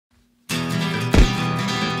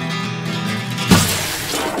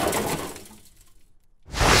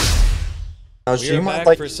Now, We she are might back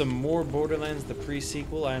like. for some more Borderlands, the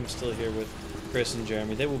pre-sequel. I am still here with Chris and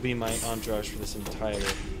Jeremy. They will be my entourage for this entire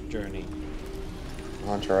journey.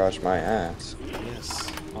 Entourage my ass.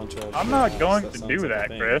 Yes, entourage. I'm your not ass. going That to sounds do like a that,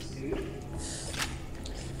 thing. Chris.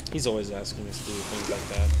 He's always asking us to do things like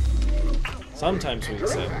that. Sometimes we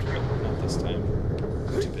accept, but not this time.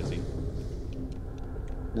 We're too busy.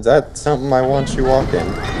 Is that something I want you walk in?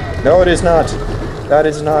 No, it is not. That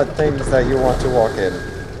is not things that you want to walk in.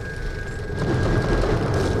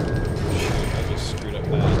 I just screwed up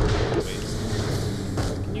bad.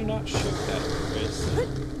 Wait. Can you not shoot that, Chris?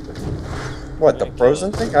 What, the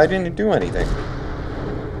frozen thing? I didn't do anything.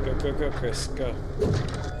 Go, go, go, Chris. Go.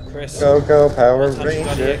 Chris. Go, go, Power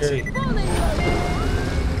Touch.exe. Ranger.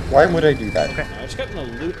 Why would I do that? No, I just got in a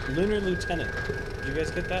Lunar Lieutenant. Did you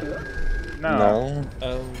guys get that? No.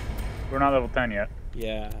 Oh. We're not level 10 yet.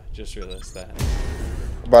 Yeah, just realized that.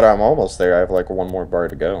 But I'm almost there. I have like one more bar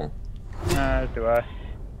to go. Do I?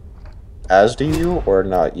 As do you, or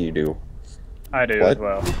not you do? I do What? as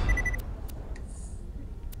well.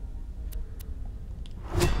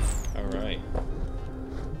 Alright.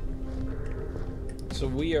 So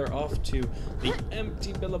we are off to the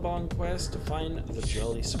empty Billabong quest to find the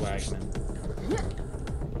Jolly Swagman.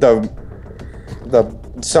 The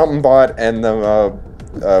something bot and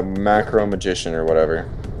the macro magician or whatever.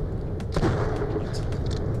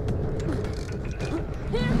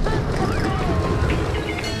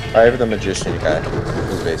 I have the magician guy,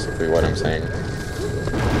 is basically what I'm saying.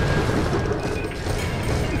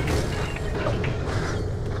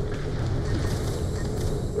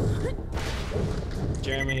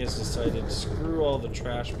 Jeremy has decided, screw all the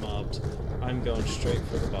trash mobs. I'm going straight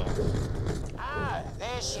for the boss. Ah,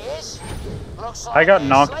 there she is. Looks like I got he's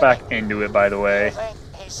knocked sleeping. back into it, by the way. You think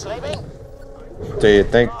he's sleeping? Do you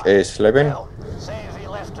think he's sleeping? Well, see if he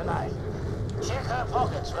left tonight. Check her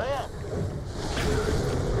pockets, will you?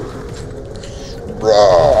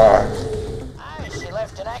 Rawr. Oh, she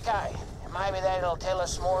left an echo. Maybe that'll tell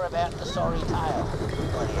us more about the sorry tale.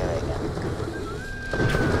 What do you reckon?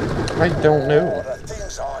 I don't know. Oh, the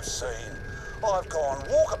things I've seen. I've gone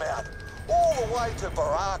walkabout all the way to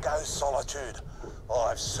Barrago's solitude.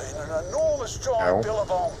 I've seen an enormous giant Ow.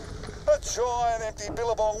 billabong. A giant empty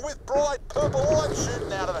billabong with bright purple light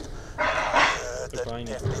shooting out of it. I heard the Goodbye, Nick.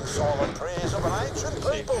 deafening silent prayers of an ancient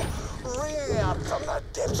people ringing out from the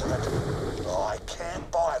depths of it. I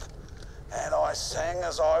camped by it, and I sang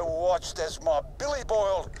as I watched as my billy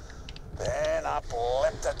boiled. Then up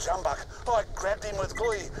leapt the jumbuck. I grabbed him with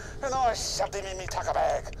glee, and I shoved him in my tucker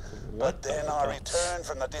bag. But then I returned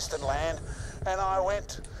from the distant land, and I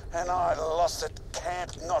went, and I lost it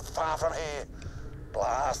camped not far from here.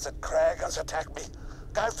 Blasted Kragans attacked me.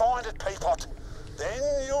 Go find it, Peapot. Then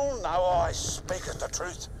you'll know I speaketh the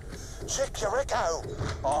truth. Check your echo.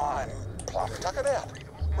 I'm plumb tuckered out.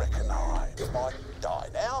 Reckon I might die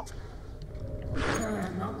now.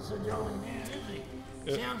 Not so jolly now, is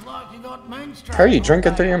he? Sounds like you got moonstruck. How are you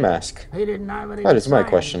drinking through your mask? He didn't know what he That was is my saying,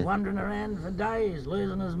 question. wandering around for days,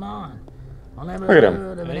 losing his mind. I never Look at him.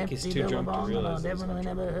 heard of I an think he's empty too drunk to billabong, and I realize it's definitely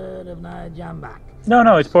not never heard of no jumbuck.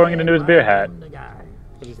 No, he's pouring it into his beer hat. Time to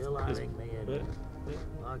go. Still owing me a bit.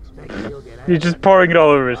 I expect he'll get He's just pouring it all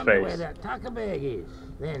over his Wonder where face. that tucker bag is.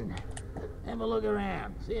 Then have a look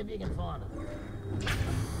around. See if you can find it.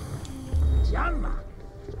 Jumbuck?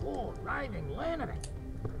 Poor raving lunatic.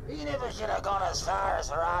 He never should have gone as far as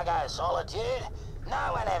Virago's solitude.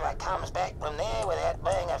 No one ever comes back from there without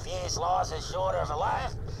being a few slices shorter of a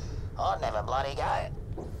loaf. I'd never bloody go.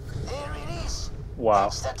 There it is. Wow.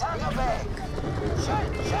 It's the tucker bag.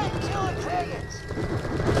 Shoot, kill the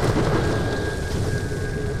dragons.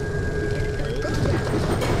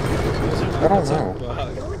 I don't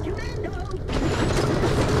know.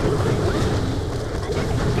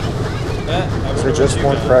 These are just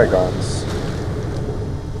more Kragons.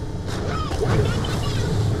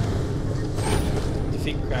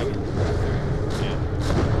 Defeat Kragan.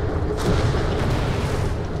 Yeah.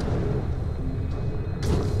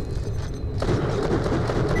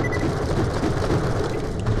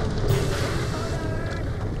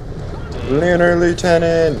 Lunar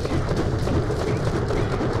Lieutenant!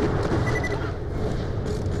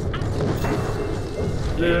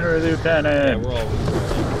 Lunar Yeah, Lieutenant. we're all.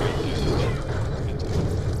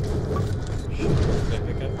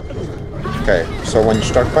 Okay, so when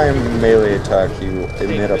struck by a melee attack, you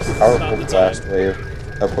emit a powerful blast wave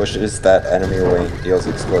that pushes that enemy away and deals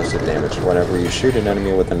explosive damage. Whenever you shoot an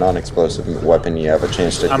enemy with a non-explosive weapon, you have a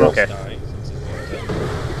chance to I'm kill. okay.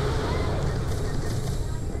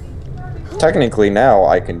 Technically now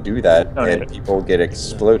I can do that Oh, and yeah. people get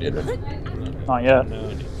exploded. Not yet.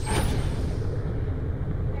 No,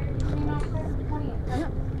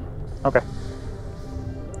 Okay.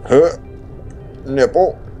 Huh.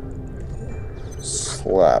 Nipple.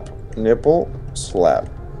 Slap. Nipple. Slap.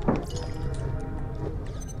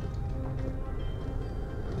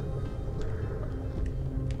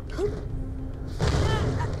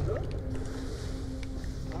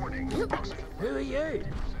 Who are you?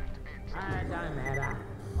 Don't matter.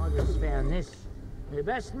 I just found this. The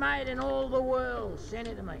best mate in all the world sent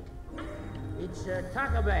it to me. It's a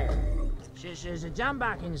tucker bag. There's a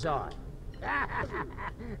jumbuck inside.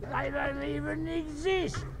 They don't even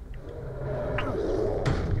exist.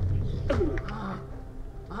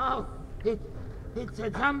 Oh, it's a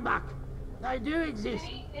jumbuck. They do exist.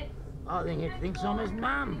 I think it thinks I'm his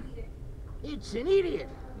mum. It's an idiot.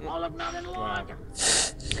 I look nothing like him.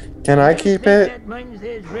 Can I keep it? That means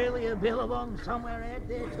there's really a billabong somewhere out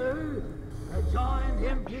there too. A giant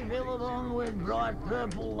empty billabong with bright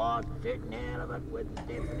purple light shooting out of it with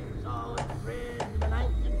deafening silent prayers of an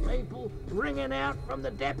ancient people ringing out from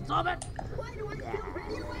the depths of it.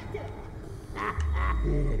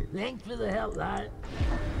 Thanks for the help, though.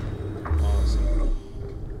 Awesome.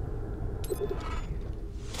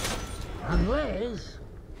 Unless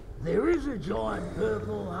there is a giant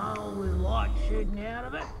purple hole with light shooting out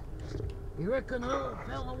of it. You reckon the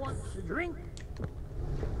fella wants a drink?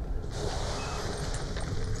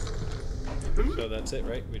 So that's it,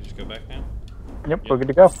 right? We just go back now? Yep, we're good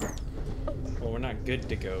to go. Well, we're not good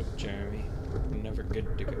to go, Jeremy. We're never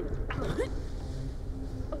good to go.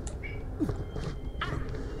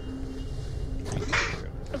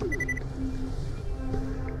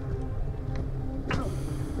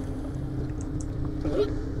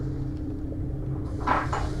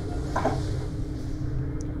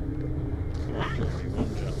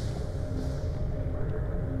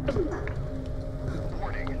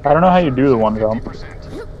 I don't know how you do the one jump.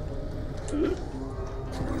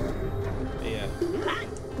 Yeah.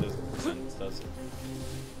 Doesn't sense, does it?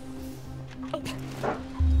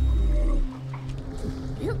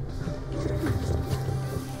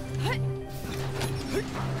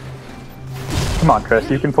 Come on, Chris,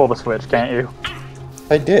 you can pull the switch, can't you?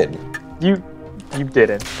 I did. You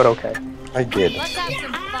didn't, but okay. I did. Let's have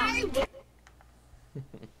some fun.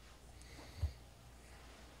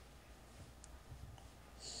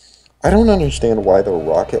 I don't understand why the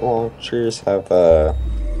rocket launchers have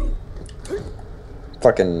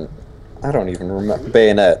fucking, I don't even remember,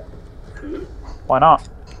 bayonet. Why not?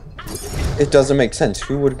 It doesn't make sense.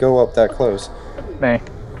 Who would go up that close? Me.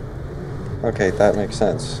 Okay, that makes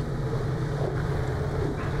sense.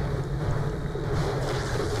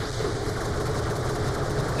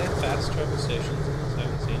 They have fast travel stations in this? I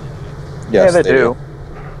haven't seen it yet. Yes, yeah, they do.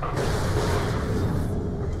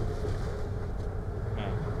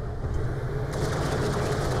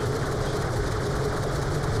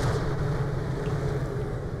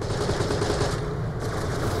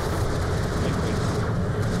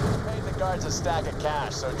 A stack of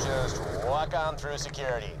cash, so just walk on through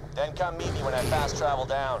security. Then come meet me when I fast travel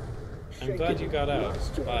down. I'm glad you got out.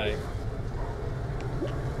 Bye.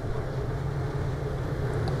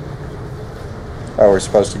 Oh, we're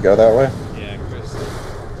supposed to go that way? Yeah, Chris.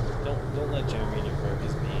 Don't let Jeremy in your car.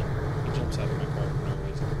 He's mean. He jumps out of my car for no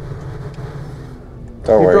reason.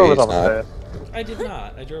 Don't You worry, drove he's us up not. there. I did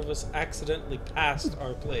not. I drove us accidentally past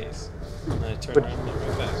our place. And I turned around and went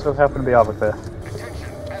right back. So happened to be over there.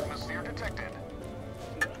 Atmosphere detected.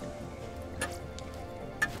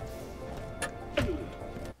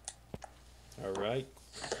 Alright.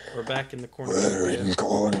 We're back in the corner.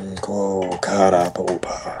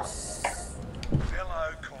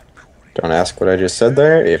 Don't ask what I just said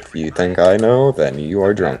there. If you think I know, then you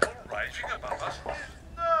are drunk. Raging above us, no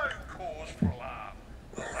cause for alarm.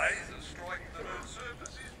 Lasers striking the Earth's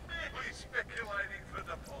surface is merely speculating for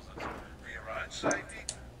deposits. For your own safety,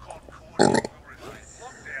 Concordia will remain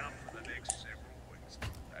locked down for the next several weeks.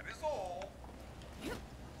 That is all.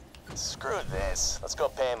 Screw this. Let's go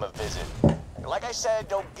pay him a visit. Like I said,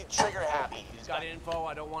 don't get trigger happy. He's got info.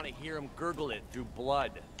 I don't want to hear him gurgle it through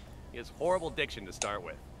blood. He has horrible diction to start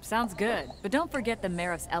with. Sounds good, but don't forget the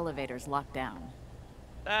Meriff's elevator's locked down.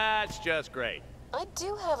 That's just great. I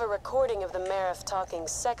do have a recording of the Meriff talking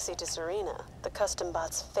sexy to Serena, the custom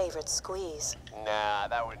bot's favorite squeeze. Nah,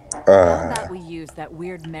 that wouldn't. How about we use that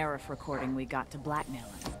weird Meriff recording we got to blackmail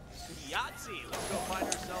him? Yahtzee! Let's go find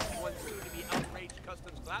ourselves one soon-to-be outraged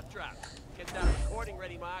customs claptrap. Get that recording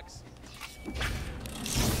ready, Mox.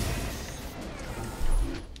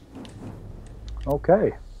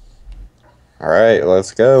 Okay. Alright,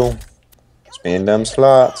 let's go. Spin them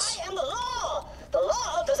slots. I am the law! The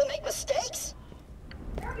law doesn't make mistakes!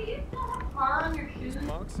 Are you still have a car on your shoes?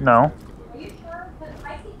 No. Are you sure? Because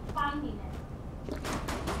I keep finding it.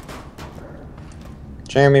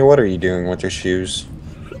 Jeremy, what are you doing with your shoes?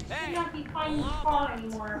 Should not be finding the car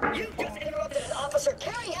anymore. You just interrupted an officer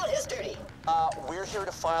carrying out his duty. We're here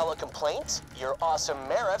to file a complaint. Your awesome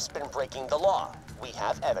Meriff's been breaking the law. We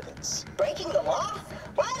have evidence. Breaking the law?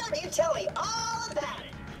 Why don't you tell me all about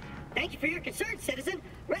it? Thank you for your concern, citizen.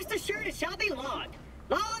 Rest assured it shall be logged.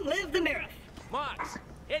 Long live the Meriff. Mox,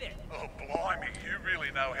 hit it. Oh, blimey, you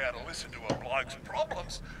really know how to listen to a bloke's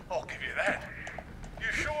problems. I'll give you that.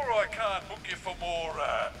 You sure I can't book you for more,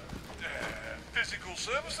 physical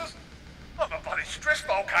services? I'm a bloody stress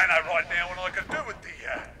volcano right now, and I could do with the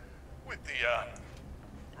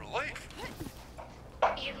relief.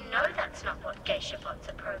 You know that's not what geisha bots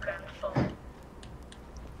are programmed for.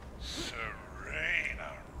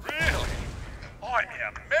 Serena, really? I'm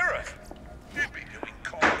your Meriff. You'd be doing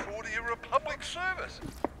Concordia Republic service.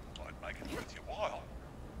 I'd make it worth your while.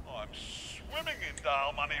 I'm swimming in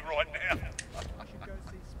Dale money right now.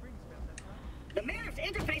 The Meriff's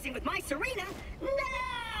interfacing with my Serena?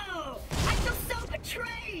 No! I feel so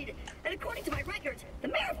betrayed! And according to my records, the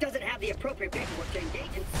Meriff doesn't have the appropriate paperwork to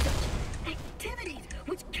engage in such activities,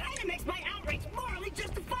 which kind of makes my outrage morally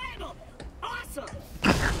justifiable. Awesome!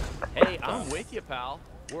 Hey, I'm with you, pal.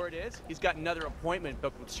 Word is, he's got another appointment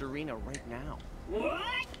booked with Serena right now.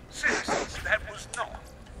 What? Citizens, that was not.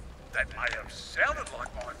 That may have sounded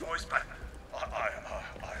like my voice, but I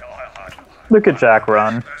Look at Jack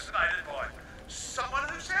run. impersonated by someone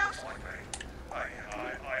who sounds like me. I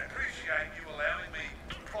appreciate you allowing me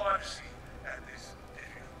privacy at this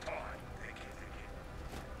difficult time. Thank you.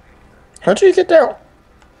 How'd you get down?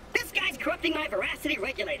 This guy's corrupting my veracity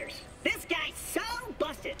regulators. This guy's so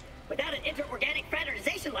busted. Without an inter-organic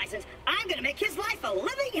fraternization license, I'm gonna make his life a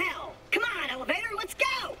living hell. Come on, elevator, let's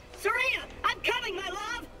go! Serena, I'm coming, my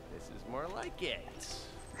love! This is more like it.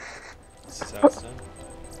 This is how it's done.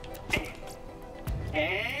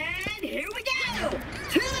 And here we go!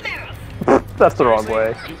 To the Meriff! That's the wrong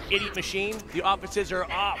way. You idiot machine, the offices are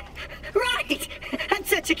up. Right! I'm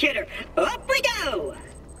such a kidder. Up we go!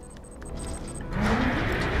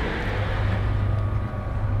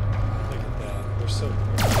 Look at that. They're so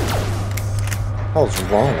What's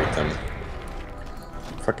wrong with them?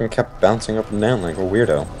 Fucking kept bouncing up and down like a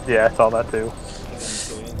weirdo. Yeah, I saw that too.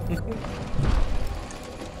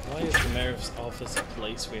 Why is the Meriff's office a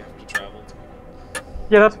place we have to travel to?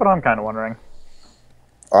 Yeah, that's what I'm kind of wondering.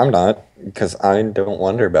 I'm not, because I don't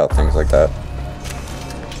wonder about things like that.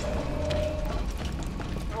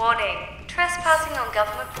 Warning. Trespassing on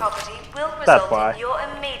government property will That's result why. in your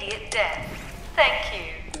immediate death. Thank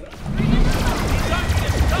you.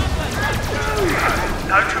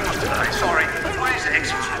 No tours today, sorry. Please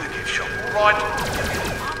exit through the gift shop, alright?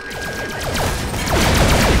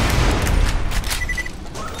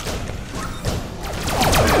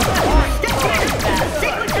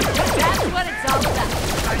 That's what it's all about.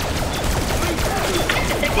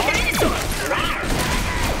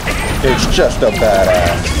 It's just a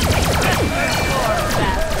badass.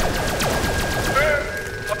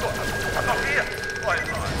 I'm not here. I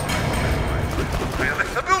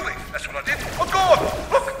left the building. That's what I did. I'm gone.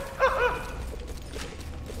 Look.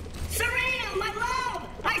 Serena, my love!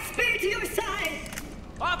 I spear to your side!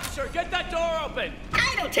 Officer, get that door open!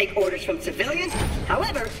 I don't take orders from civilians.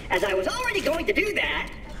 However, as I was already going to do that...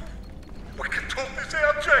 We can talk this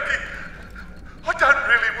out, Jackie. I don't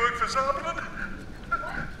really work for Zarbin.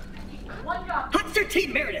 Officer T.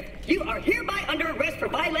 Meredith, you are hereby under arrest for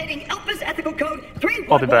violating Elpis Ethical Code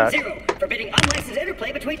I'll be back. 3110, forbidding unlicensed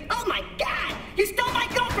interplay between... Oh my god! You stole my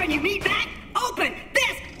girlfriend, you meatbag! Open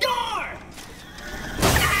this door!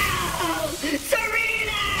 Ow!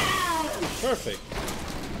 Serena! Perfect.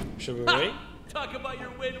 Should we wait? Talk about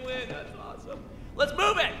your win-win. That's awesome. Let's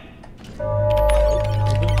move it!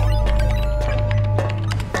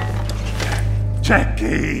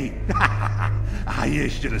 Jackie! You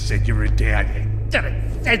should have said you were down. You should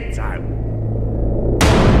have said so.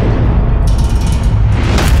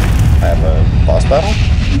 I have a boss battle?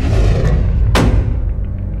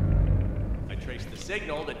 I traced the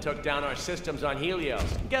signal that took down our systems on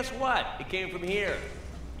Helios. And guess what? It came from here.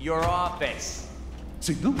 Your office.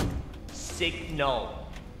 Signal? Signal.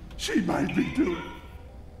 She made me do it.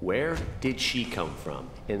 Where did she come from?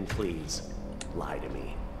 And please, lie to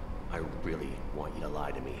me. I really want you to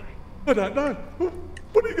lie to me. I don't know.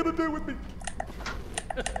 What are you gonna do with me?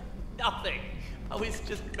 Nothing. I was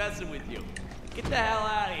just messing with you. Get the hell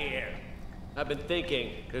out of here. I've been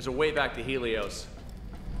thinking. There's a way back to Helios.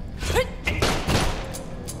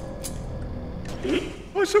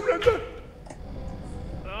 I surrender.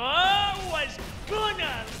 I was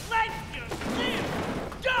gonna let you live,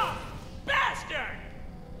 dumb bastard!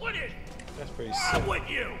 What is That's pretty wrong sick. with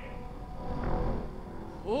you?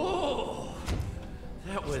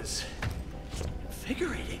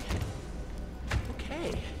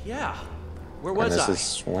 Yeah. Where And was this I?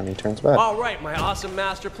 is when he turns bad. All right, my awesome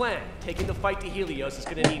master plan. Taking the fight to Helios is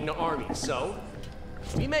gonna need an army, so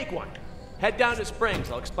we make one. Head down to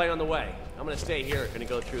Springs. I'll explain on the way. I'm gonna stay here. Gonna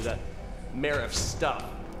go through the Meriff stuff.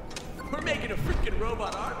 We're making a freaking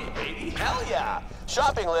robot army, baby. Hell yeah!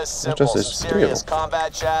 Shopping list It's simple. just Some a serious steal.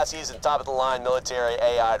 combat chassis and top-of-the-line military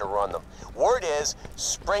AI to run them. Word is,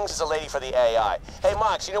 Springs is a lady for the AI. Hey,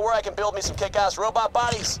 Mox, you know where I can build me some kick-ass robot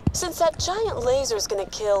bodies? Since that giant laser's gonna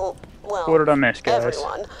kill, well, What did I miss, guys?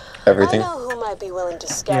 everyone, Everything. I know who might be willing to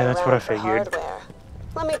scout Yeah, that's what I around for figured. hardware.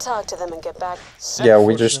 Let me talk to them and get back. Yeah,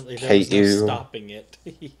 we just Unfortunately, there hate was no you. stopping it.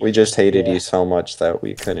 We just hated Yeah. you so much that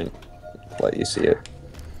we couldn't let you see it.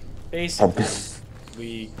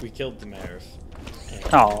 Basically, we killed the Meriff. And-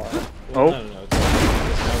 Oh. Well, Oh. no, it's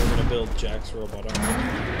because now we're gonna build Jack's robot army.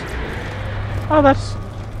 Oh, that's...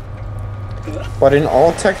 But in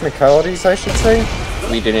all technicalities, I should say,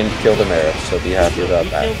 we didn't kill the Meriff, so be happy about We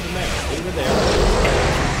that. killed the Meriff. We were there.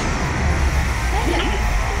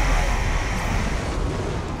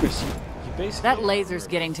 Chris, you basically That laser's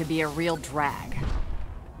getting to be a real drag.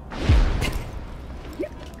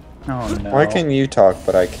 Oh, no. Why can you talk,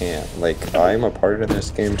 but I can't? Like, I'm a part of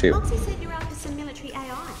this game too. Moxie said you're after some military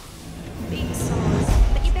AI. Big size.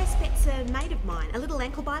 But your best bet's a mate of mine, a little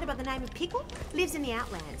ankle biter by the name of Pickle. Lives in the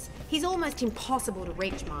Outlands. He's almost impossible to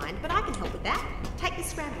reach, mind, but I can help with that. Take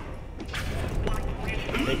this scrambler.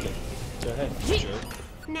 Take it. Go ahead, jerk.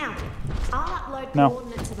 Now, I'll upload No.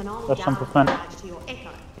 coordinates of an old That's data simple, man. barrage to your Echo.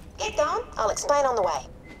 Get going. I'll explain on the way.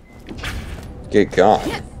 Get gone.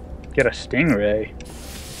 Get a stingray.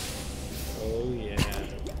 Oh yeah.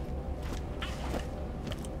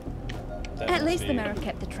 That At would least the be- Meriff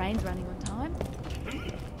kept the trains running on time.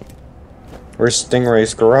 Where's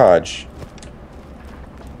Stingray's garage?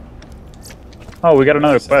 Oh, we got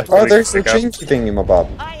another quest. Oh, we there's the can pick up. chinky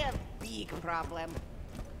thingamabob. I have big problem.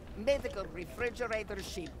 Medical refrigerator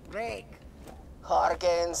sheet break.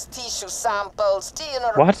 Organs, tissue samples,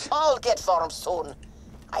 dinner, What? all get for 'em soon.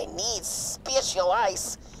 I need special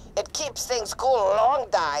ice. It keeps things cool a long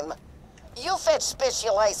time. You fetch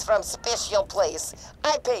special ice from special place.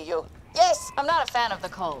 I pay you. Yes? I'm not a fan of the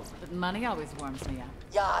cold, but money always warms me up.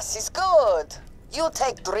 Yes, it's good. You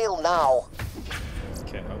take drill now.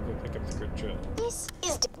 Okay, I'll go pick up the crit drill. This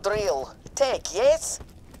is the drill. Take, yes?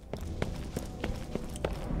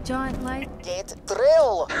 Giant laser. Get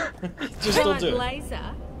drill. Just don't do it.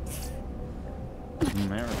 laser.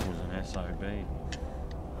 Meriff was an SOB.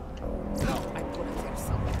 I put it there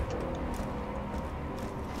somewhere.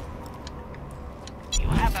 You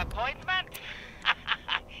have appointment?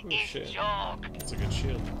 Oh shit. That's a good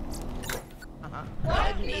shield.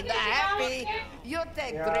 Let me the happy. You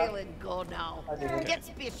take drill and go now. Get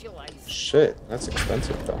specialized. Shit, that's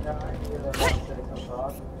expensive though.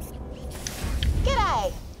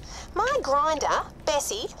 G'day. My grinder,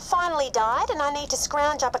 Bessie, finally died and I need to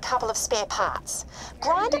scrounge up a couple of spare parts.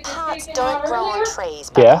 Grinder parts don't grow on trees,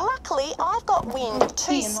 but Yeah. luckily I've got wind of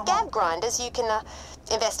 2 scab grinders you can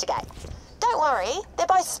investigate. Don't worry, they're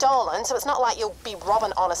both stolen, so it's not like you'll be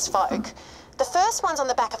robbing honest folk. The first one's on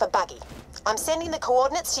the back of a buggy. I'm sending the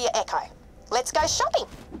coordinates to your Echo. Let's go shopping.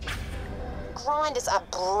 Grinders are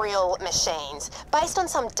brill machines. Based on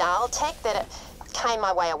some dial tech that came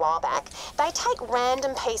my way a while back, they take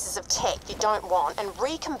random pieces of tech you don't want and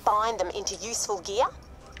recombine them into useful gear.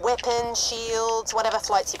 Weapons, shields, whatever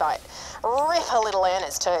floats your boat. Ripper little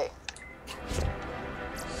earners too.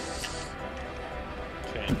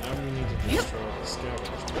 Okay, now we need to destroy the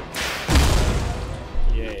scavenger.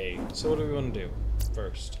 Yay. So what do we want to do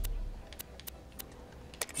first?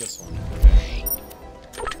 This one.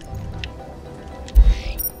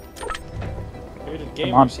 Bearded Come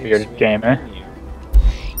gamer on, seems bearded to be gamer. ignoring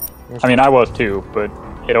you. I mean, I was too, but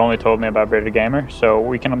it only told me about Bearded Gamer, so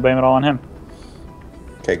we can blame it all on him.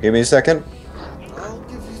 Okay, give me a second. I'll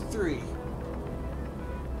give you 3.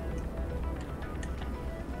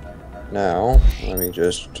 Now, let me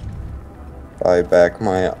just buy back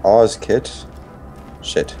my Oz kit.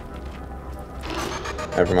 Shit.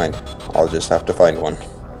 Never mind. I'll just have to find one.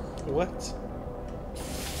 What?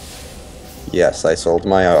 Yes, I sold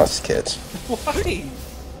my Oz kit. Why?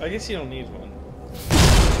 I guess you don't need one.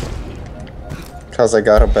 Because I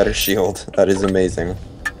got a better shield. That is amazing.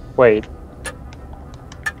 Wait.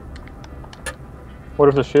 What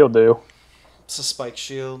does the shield do? It's a spike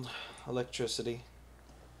shield, electricity.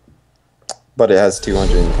 But it has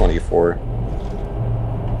 224.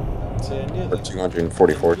 See, I knew Or that.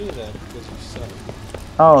 244. I knew that because you said it.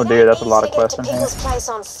 Oh dear, that's a lot of Easy to get questions to here. Pickle's place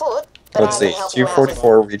on foot, but Let's see,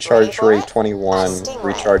 244, recharge rate 21,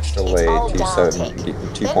 recharge delay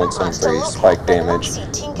 2.73, spike damage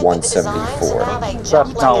 174. That's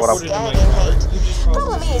not what I'm...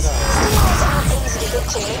 Problem is, stingrays aren't easy to get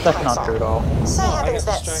to in That's not true at all. So happens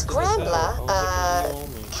that Scrambler,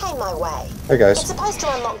 came my way. Hey guys. It's supposed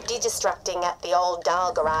to unlock digistructing at the old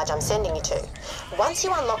Dahl garage I'm sending you to. Once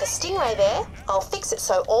you unlock a stingray there, I'll fix it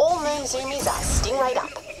so all moon zoomies are stingrayed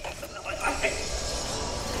up.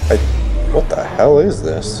 What the hell is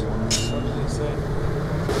this?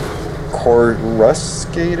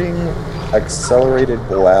 Coruscating accelerated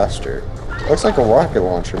blaster. Looks like a rocket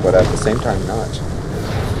launcher, but at the same time not.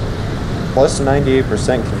 Plus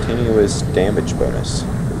 98% continuous damage bonus.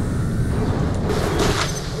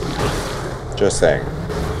 Just saying.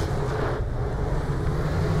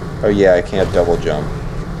 Oh yeah, I can't double jump.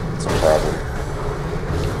 It's a problem.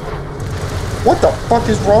 What the fuck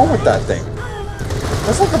is wrong with that thing?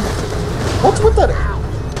 That's like a... What's with that?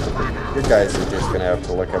 You guys are just gonna have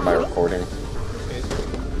to look at my recording.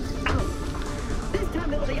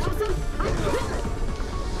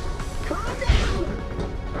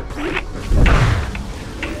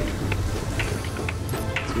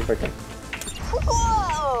 See if I can...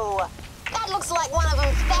 Whoa! That looks like one of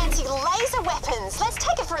them fancy laser weapons. Let's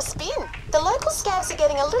take it for a spin. The local scavs are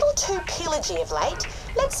getting a little too pillagey of late.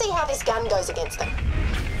 Let's see how this gun goes against them.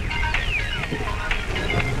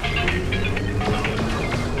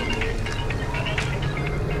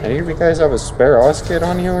 Any of you guys have a spare OS kit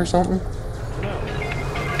on you or something?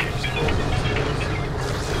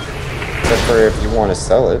 Except for if you want to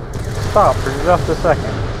sell it. Stop for just a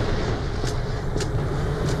second.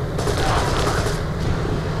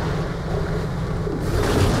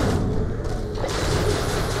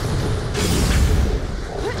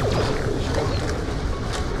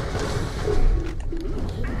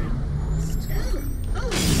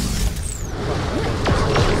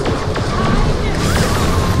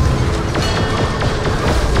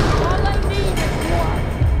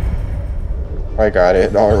 I got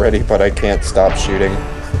it already, but I can't stop shooting.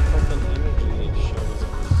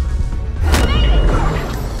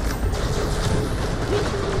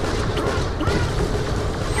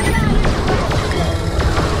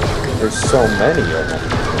 There's so many of them.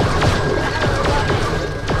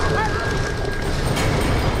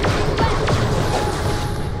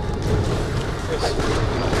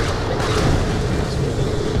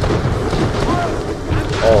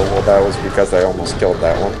 Oh, well that was because I almost killed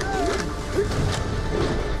that one.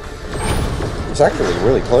 It's actually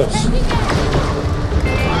really close.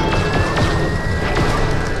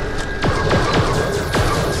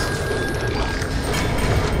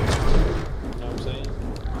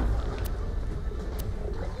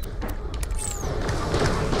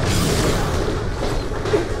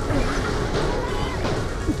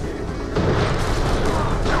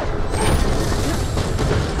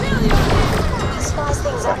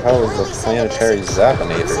 The hell is the planetary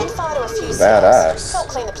zappinator? Badass. Help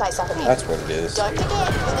clean the place up a bit. That's what it is. Don't forget,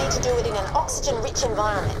 we need to do it in an oxygen-rich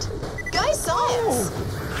environment. Go science!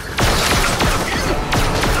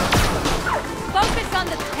 Focus on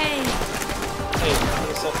the pain.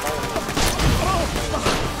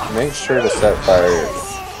 Make sure to set fire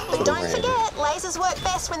But don't forget, lasers work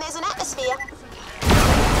best when there's an atmosphere.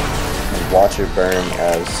 and watch it burn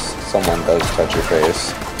as someone does touch your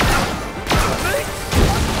face.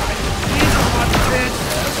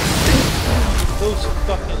 Those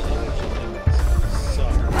fucking energy things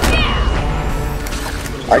suck.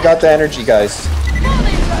 I got the energy, guys.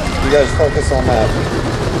 You guys focus on that.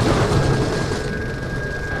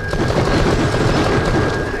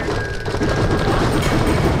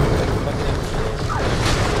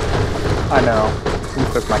 I know. You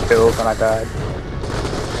took my kills when I died.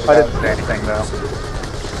 I didn't say anything though.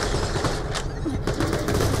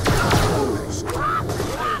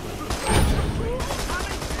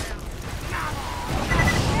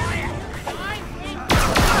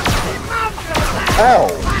 Ow!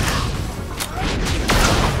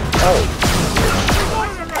 Oh.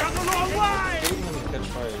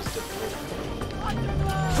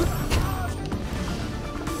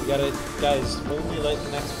 We gotta, guys, only light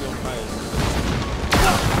the next be on fire.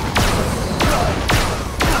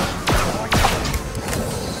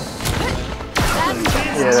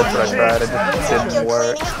 Yeah, that's what I tried. It just didn't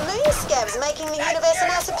work. Cleaning up moon scavs, making the universe a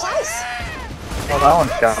nicer place. Well, that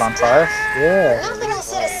one's got on fire. Yeah. Nothing will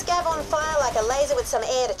set a scav on fire like a laser with some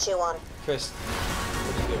air to chew on. Chris,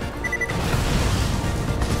 what do you do?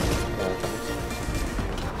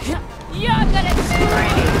 You're gonna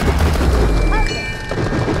scream!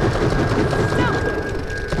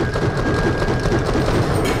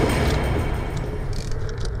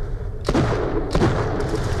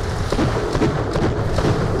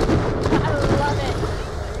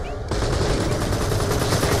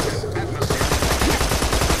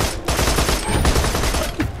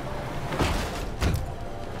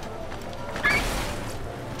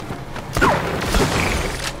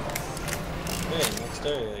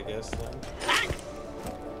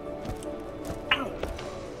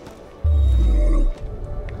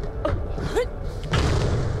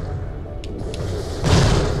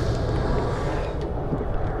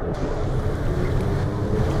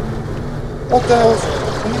 What the hell's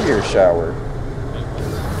a meteor shower?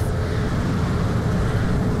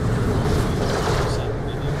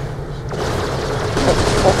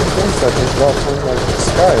 Fucking things that just dropped from like the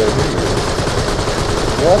sky over here.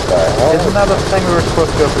 What the hell? Isn't that the thing we were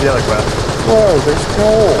supposed to go for the other quest? Whoa, there's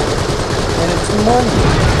gold! And it's money!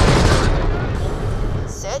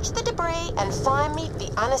 Search the debris and find me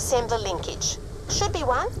the unassembler linkage. Should be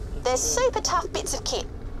one. They're super tough bits of kit.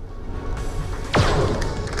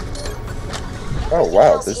 Oh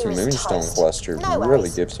wow, this moonstone cluster really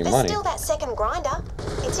gives you money. There's still that second grinder.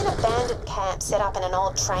 It's in an abandoned camp set up in an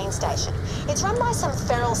old train station. It's run by some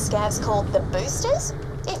feral scavs called the Boosters.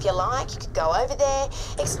 If you like, you could go over there,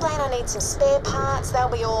 explain I need some spare parts, they'll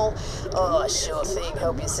be all, oh, sure thing,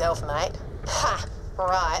 help yourself, mate. Ha,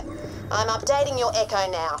 right. I'm updating your echo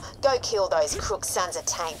now. Go kill those crook sons of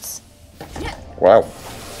taints. Wow.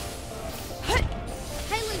 Hey,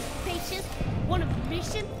 loose peaches. Want a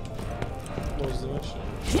mission? What was the mission?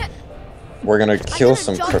 We're gonna kill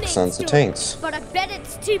some crook sons of taints. But I bet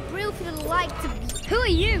it's too brilliant for the likes of... Who are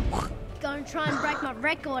you? Gonna try and break my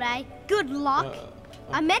record, eh? Good luck.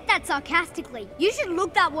 I meant that sarcastically. You should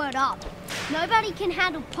look that word up. Nobody can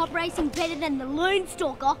handle pop racing better than the Loon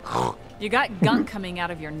Stalker. You got gunk coming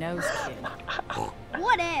out of your nose, kid.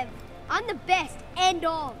 Whatever. I'm the best, end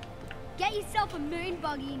of. Get yourself a moon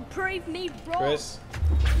buggy and prove me wrong. Chris?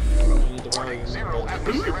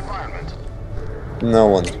 No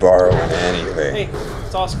one's borrowing anything. Hey,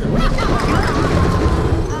 it's Oscar.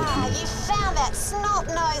 Ah, you found that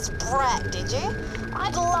snot-nosed brat, did you?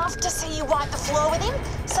 I'd love to see you wipe the floor with him.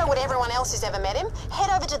 So would everyone else who's ever met him.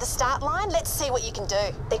 Head over to the start line, let's see what you can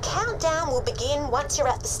do. The countdown will begin once you're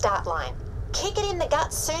at the start line. Kick it in the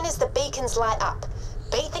gut soon as the beacons light up.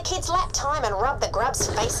 Beat the kid's lap time and rub the grub's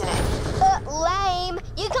face in it. Lame.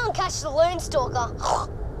 You can't catch the Loon Stalker.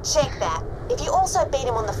 Check that. If you also beat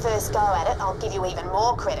him on the first go at it, I'll give you even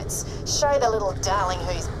more credits. Show the little darling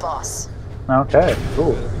who's boss. Okay,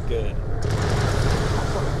 cool. That'll be good.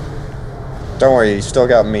 Don't worry, you still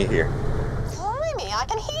got me here. Blimey, I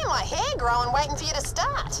can hear my hair growing waiting for you to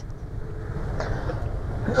start.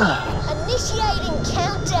 Initiating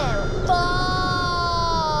countdown.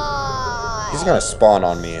 5. He's gonna spawn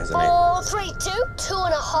on me, isn't he? 4, 3, 2,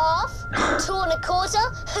 2.5, 2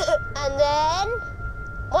 1/4, and then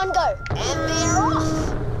 1 go. And they're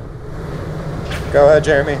off. Go ahead,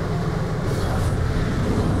 Jeremy.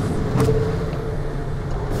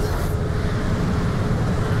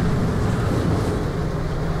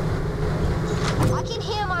 I can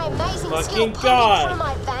hear my amazing skill Fucking pumping God. through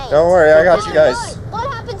my veins. Don't worry, I got you guys.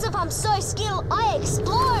 What happens if I'm so skilled I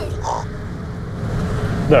explode?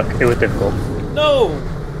 Look, it was difficult. No!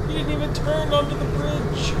 He didn't even turn onto the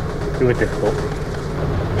bridge. It was difficult.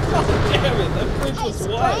 God damn it, that bridge Hey, was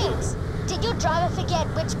wide. Springs, did your driver forget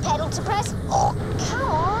which pedal to press? Come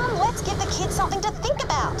on, let's give the kid something to think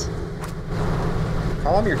about.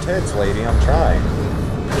 Calm your tits, lady, I'm trying.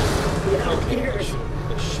 Okay, I should.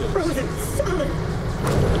 Frozen solid.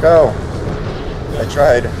 Go. I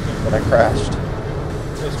tried, but I crashed.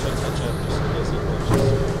 Chris, try to touch up just in case he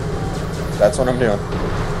crashes. That's what I'm doing.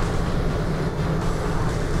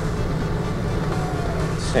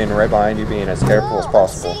 Staying right behind you, being as careful as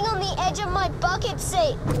possible. Sitting on the edge of my bucket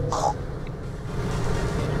seat.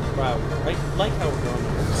 Wow, I like how we're going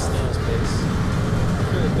over snail's pace. I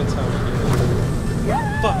feel like that's how we do it.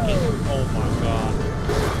 Fucking, oh my god.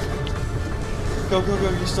 Go, go, go,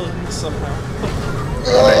 you're still in this somehow.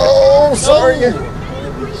 Oh, sorry! No!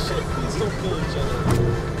 Holy shit, please don't kill each other.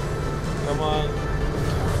 Come on.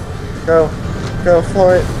 Go,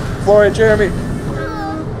 Floyd. Floyd, Jeremy.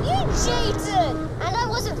 You cheated! And I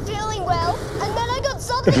wasn't feeling well, and then I got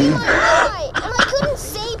something in my eye, and I couldn't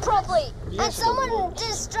see properly. And someone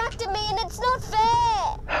distracted me, and it's not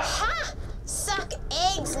fair. Ha! Suck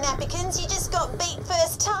eggs, Napkins. You just got beat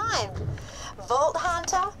first time. Vault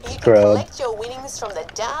Hunter, you can collect your winnings from the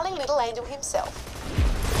darling little angel himself.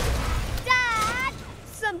 Dad!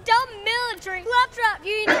 Some dumb military claptrap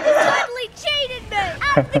unit totally cheated me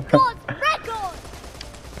out the God's record!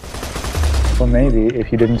 Well, maybe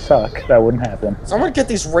if you didn't suck, that wouldn't happen. Someone get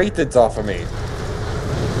these wraitheds off of me.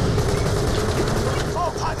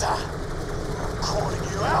 Vault Hunter! I'm calling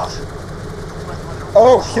you out.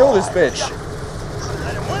 Oh, kill this bitch. Couldn't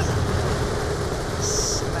let him win.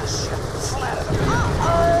 Smash you flat at him.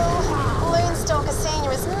 Uh-oh. Loonstalker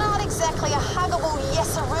Senior is not exactly a huggable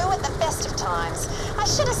yes-a-roo at the best of times. I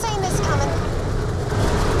should have seen this coming.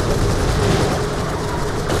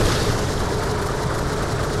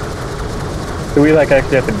 Do we like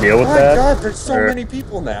actually have to deal with Oh that? my god, there's so many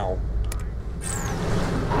people now.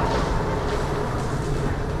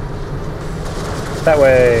 That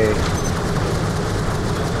way.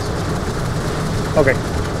 Okay.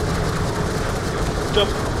 Jump!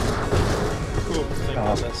 Ooh, thank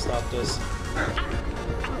God that stopped us.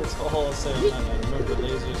 That's all I'll say on that note. Remember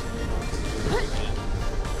lasers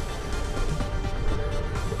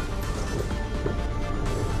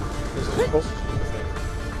and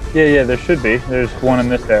Yeah, there should be. There's one in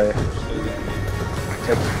this area.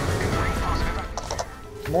 Yep.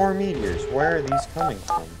 More meteors. Where are these coming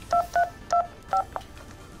from?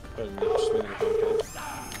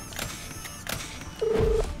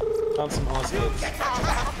 Found some hostages.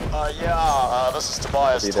 This is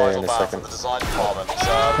Tobias, Be there in title a man second. from the design department.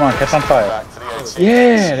 Come on, catch on fire. Back for the 18th.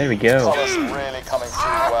 Yeah, there we go. Colours really coming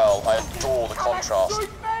through well. I adore the contrast,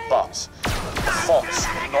 but the font's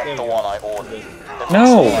not the one I ordered.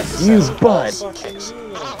 No, you butt. Kit.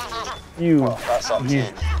 You. That's up to you.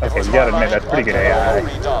 Okay, you gotta admit that's pretty good AI.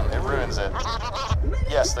 Redone. It ruins it.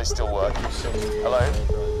 Yes, they still work. Hello?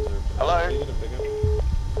 Hello?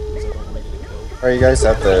 Are you guys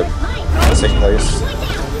at the sick place?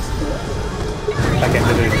 I can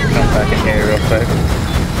literally jump back in here real quick.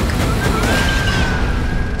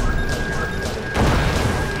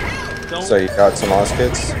 So you got some Oz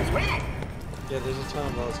kids? Yeah, there's a ton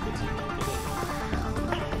of Oz kids in here.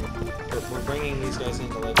 But we're bringing these guys in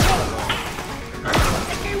to let them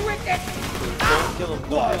Don't kill them.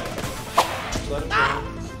 Let them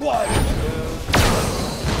go.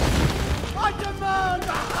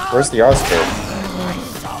 Where's the Oz kid?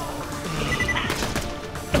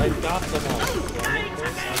 I got them all.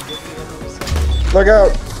 Look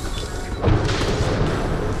out!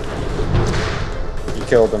 He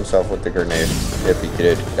killed himself with the grenade. If he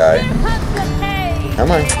did, he died.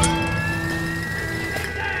 Come on.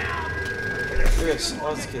 Yes,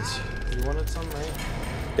 Oz kids. You wanted some, right?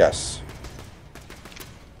 Yes.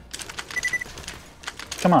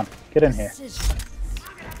 Come on, get in here.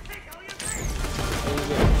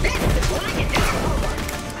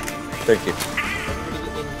 Thank you.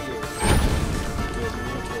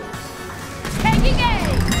 Taking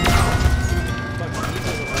aim!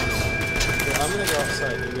 I'm gonna go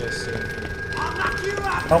outside. You guys see.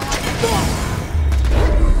 Oh.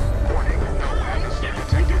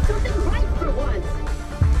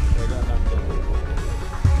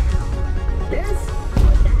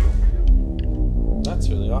 That's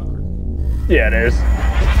really awkward. Yeah, it is.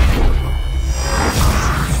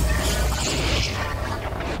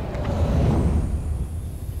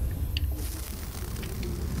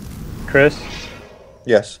 Chris?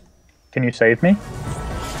 Yes. Can you save me?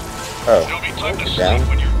 Oh. Down?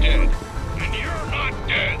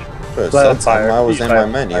 But Let that fire. time I was in my Fire.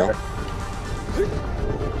 menu.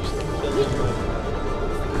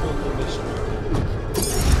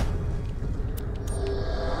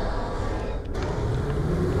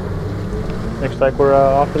 Looks like we're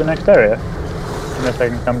off to the next area. Unless I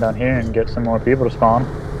can come down here and get some more people to spawn.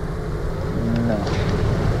 No.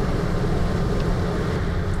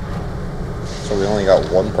 So we only got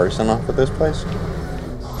one person off of this place?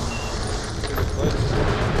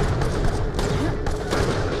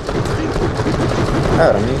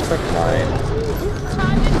 Adam, you took mine.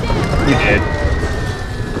 You did.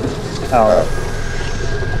 Oh.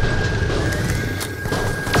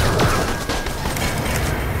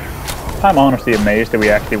 I'm honestly amazed that we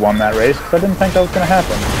actually won that race, because I didn't think that was going to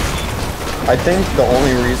happen. I think the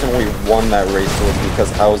only reason we won that race was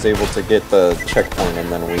because I was able to get the checkpoint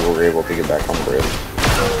and then we were able to get back on the bridge.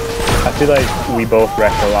 I feel like we both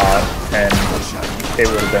wrecked a lot, and it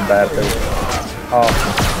would have been bad if it was... Oh.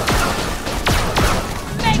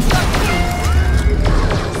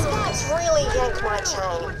 Scabs really yanked my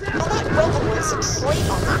chain, and that weapon was a treat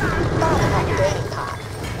on me, bar that burning part.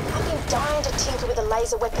 I've been dying to tinker with a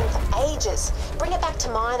laser weapon for ages. Bring it back to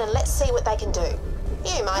mine and let's see what they can do.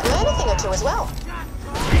 You might learn a thing or two as well.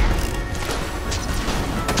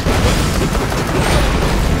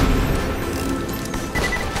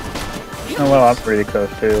 Oh well, I'm pretty close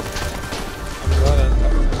too.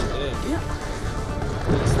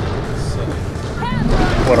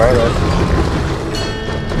 What are those?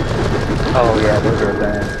 Oh yeah, those are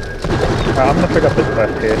bad. I'm gonna pick up this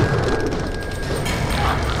quest here.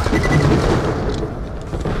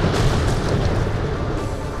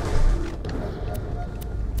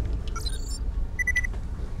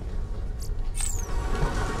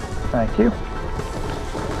 Thank you.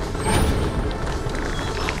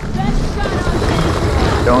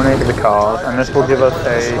 Donate to the cause, and this will give us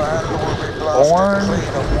a orange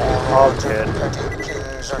Oz kit.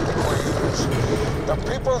 The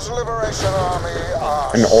People's Liberation Army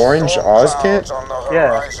are An orange Oz kit?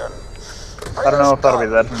 Yeah. I don't know if that'll be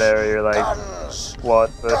legendary or like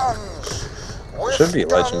what, but Should be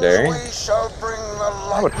legendary.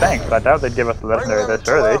 I would think, but I doubt they'd give us the legendary this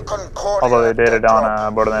early. Although they did it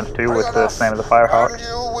on Borderlands 2 with the name of the Firehawk.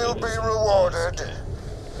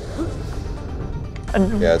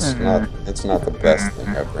 Yeah, it's not the best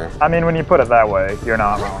thing ever. I mean, when you put it that way, you're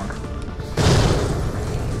not wrong.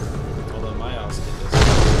 Although my house did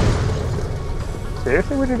this.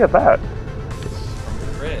 Seriously, where'd you get that?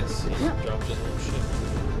 From Chris. He dropped his little shit.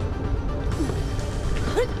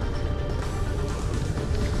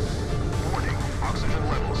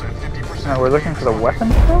 No, we're looking for the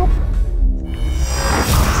weapon shop?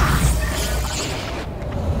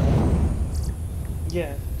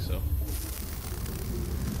 Yeah, I think so.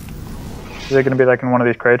 Is it gonna be like in one of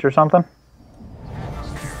these crates or something?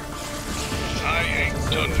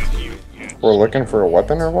 We're looking for a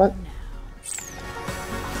weapon or what?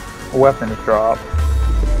 A weapons drop.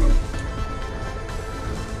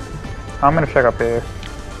 I'm gonna check up here.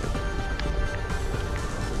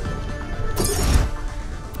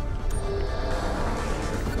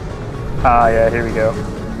 Ah, yeah, here we go.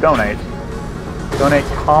 Donate. Donate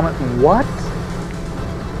comment. What?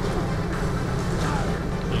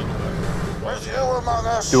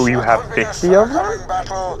 Do you have 50 of them?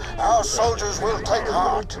 Battle, our soldiers will take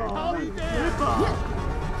heart.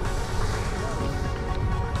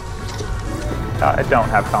 I don't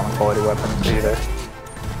have common quality weapons either.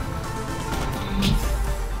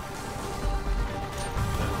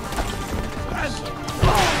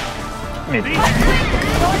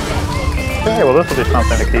 Okay, well this will be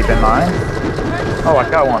something to keep in mind. Oh, I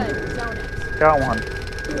got one. Got one.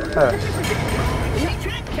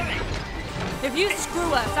 If you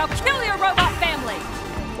screw us, I'll kill your robot family!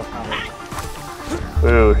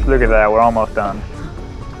 Ooh, look at that, we're almost done.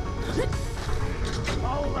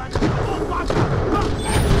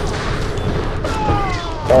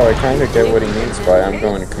 Oh, I kind of get what he means by I'm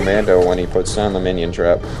going commando when he puts down the minion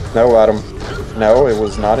trap. No, Adam. No, it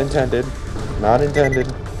was not intended. Not intended.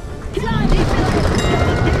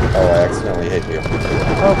 Oh, I accidentally hit you.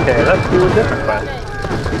 Okay, let's do a different quest.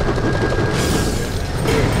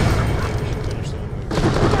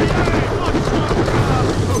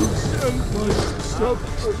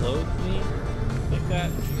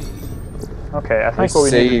 Okay, I think what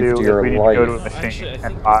we need to do is we need to go to a machine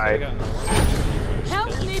and buy. Help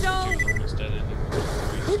me, though!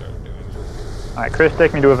 Alright, Chris,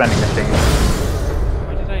 take me to a vending machine.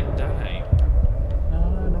 Why did I die?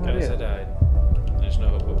 Guys, I died. There's no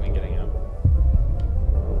hope of me getting out.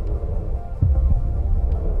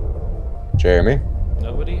 Jeremy?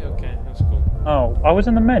 Nobody? Okay, that's cool. Oh, I was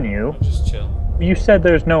in the menu. Just chill. You said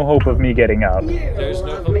there's no hope of me getting up. There's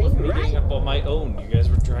no hope of me getting up on my own. You guys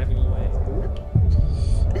were driving away.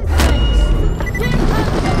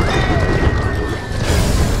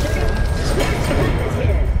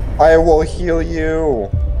 I will heal you.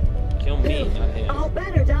 Kill me, not him. All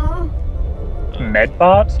better, doll.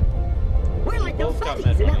 Medbots? We're like those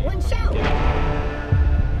buddies in that one show.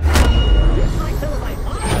 This might fill my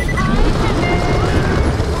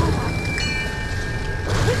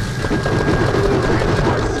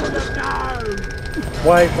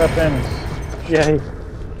White weapons. Yay.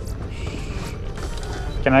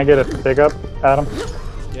 Can I get a pickup, Adam?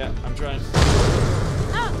 Yeah, I'm trying.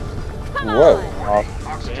 Whoa. Oh.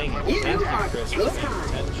 Dang it.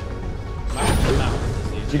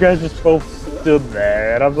 You guys just both stood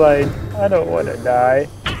there, and I'm like, I don't want to die.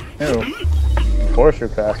 Ew. Force your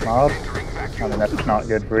fast mob. I mean, that's not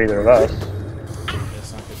good for either of us.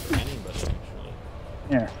 It's not good for anybody, actually.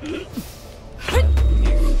 Yeah.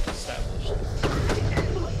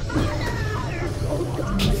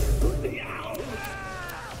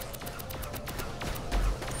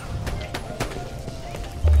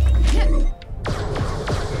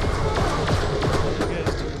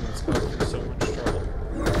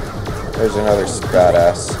 There's another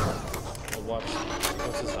badass.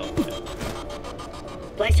 What's his health?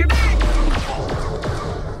 Place your back.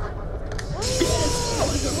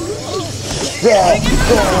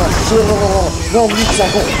 No, you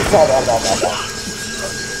cycle.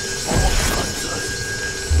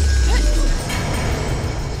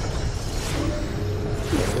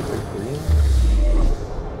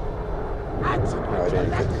 No, I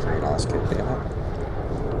didn't get the green Oscar. Damn it.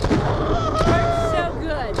 So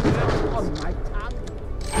good! On my tongue.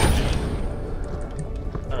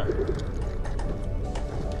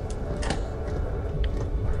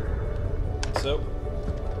 So,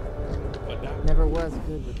 what now? Never was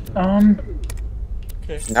good with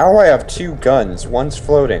Okay. Now I have 2 guns. One's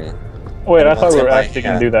floating. Wait, I thought One's we in were my actually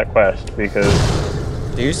going hand. to do that quest,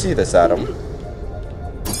 because... Do you see this, Adam?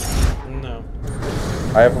 No.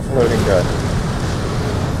 I have a floating gun.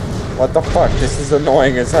 What the fuck? This is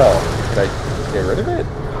annoying as hell. Did I get rid of it?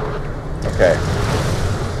 Okay.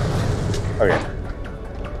 Okay.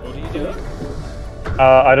 What are you doing?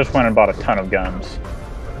 I just went and bought a ton of guns.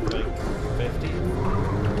 Like 50?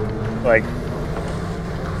 Like,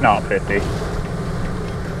 not 50.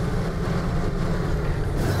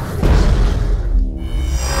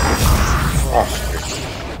 Oh,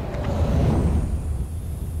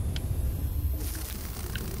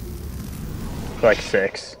 Like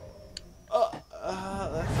 6.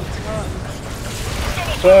 That's a ton.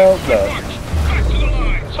 Well done.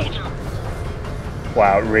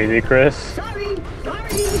 Wow, really, Chris?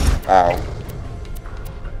 ow.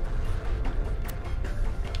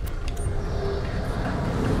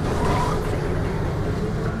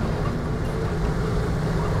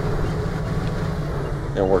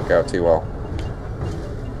 Didn't work out too well.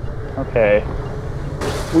 Okay.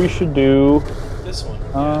 We should do... This one.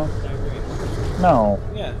 I agree. No.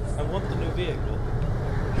 Yeah, I want the new vehicle.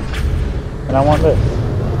 And I want this.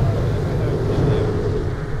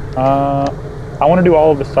 I want to do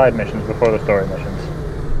all of the side missions before the story missions.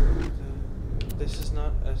 This is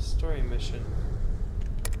not a story mission.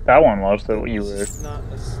 That one was that you were. This is not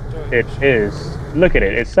a story mission. It is. Look at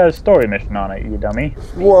it. It says story mission on it, you dummy.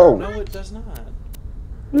 Whoa. No, it does not.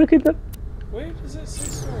 Look at the. Where does it say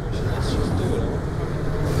story mission? Let's just do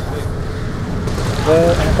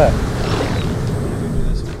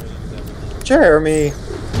it. Jeremy!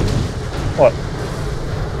 What?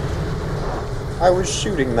 I was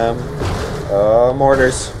shooting them.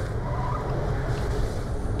 Mortars.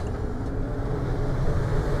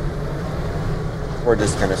 We're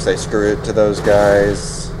just gonna say screw it to those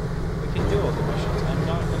guys. We can do all the missions. I'm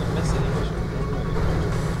not gonna miss any missions.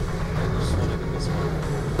 I just want to do this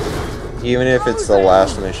one. Even if it's the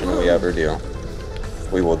last mission we ever do,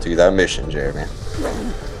 we will do that mission, Jeremy.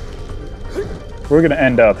 We're gonna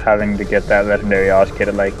end up having to get that legendary Oz kit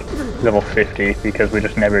at like level 50 because we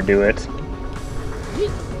just never do it.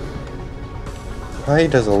 Why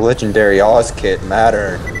does a legendary Oz kit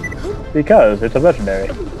matter? Because it's a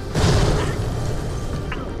legendary.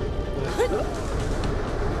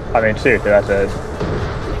 I mean, seriously, that's it.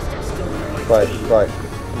 But,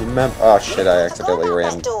 remember. Oh shit, I accidentally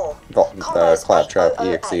ran the Claptrap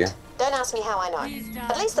EXE. Don't ask me how I know.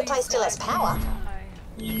 At least the place still has power.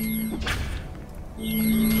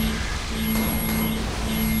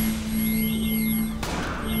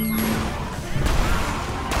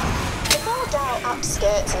 Before Dale upped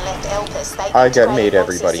skirts and left Elpis, they I got made integrated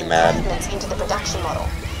everybody Roxas' mad. improvements into the production model.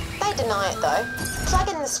 They deny it though. Plug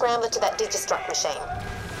in the scrambler to that Digistruct machine.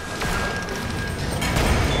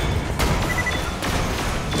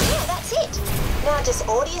 Yeah, that's it. Now just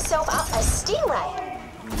order yourself up a Stingray.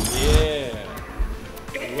 Yeah.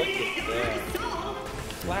 Look at that.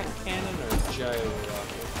 Black cannon or gyro rocket?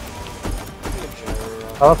 Maybe a gyro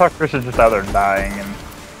rocket. I love how Chris is just out there dying and.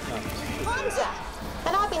 Hamza!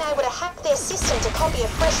 And I've been able to hack their system to copy a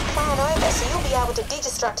fresh plan over, so you'll be able to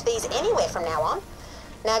Digistruct these anywhere from now on.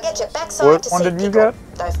 Now get your backside What to one see did you Pickle.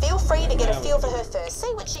 get? Though feel free to get a feel for her first.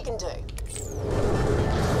 See what she can do.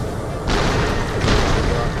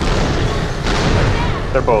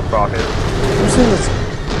 They're both rockets. Who's in this?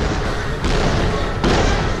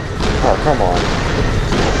 Oh, come on.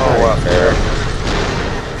 Oh, wow. Fair.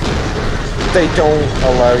 They don't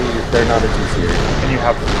allow you, they're not a 2-seater. And you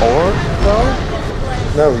have 4, though?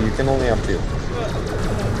 No, you can only have 2. Now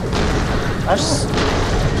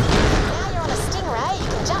you're on a Stingray, you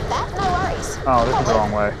can jump that, no worries. Oh, this is the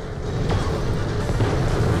wrong way.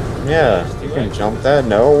 Yeah, you can jump that,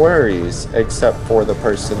 no worries. Except for the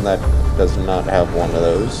person that does not have one of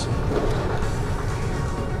those.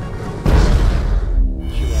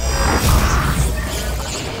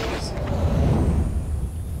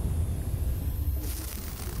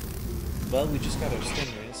 Well, we just got our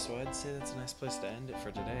stingrays, so I'd say that's a nice place to end it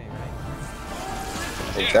for today, right?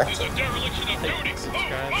 Exactly. Like,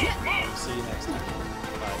 subscribe, and we'll see you next time.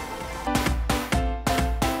 Bye.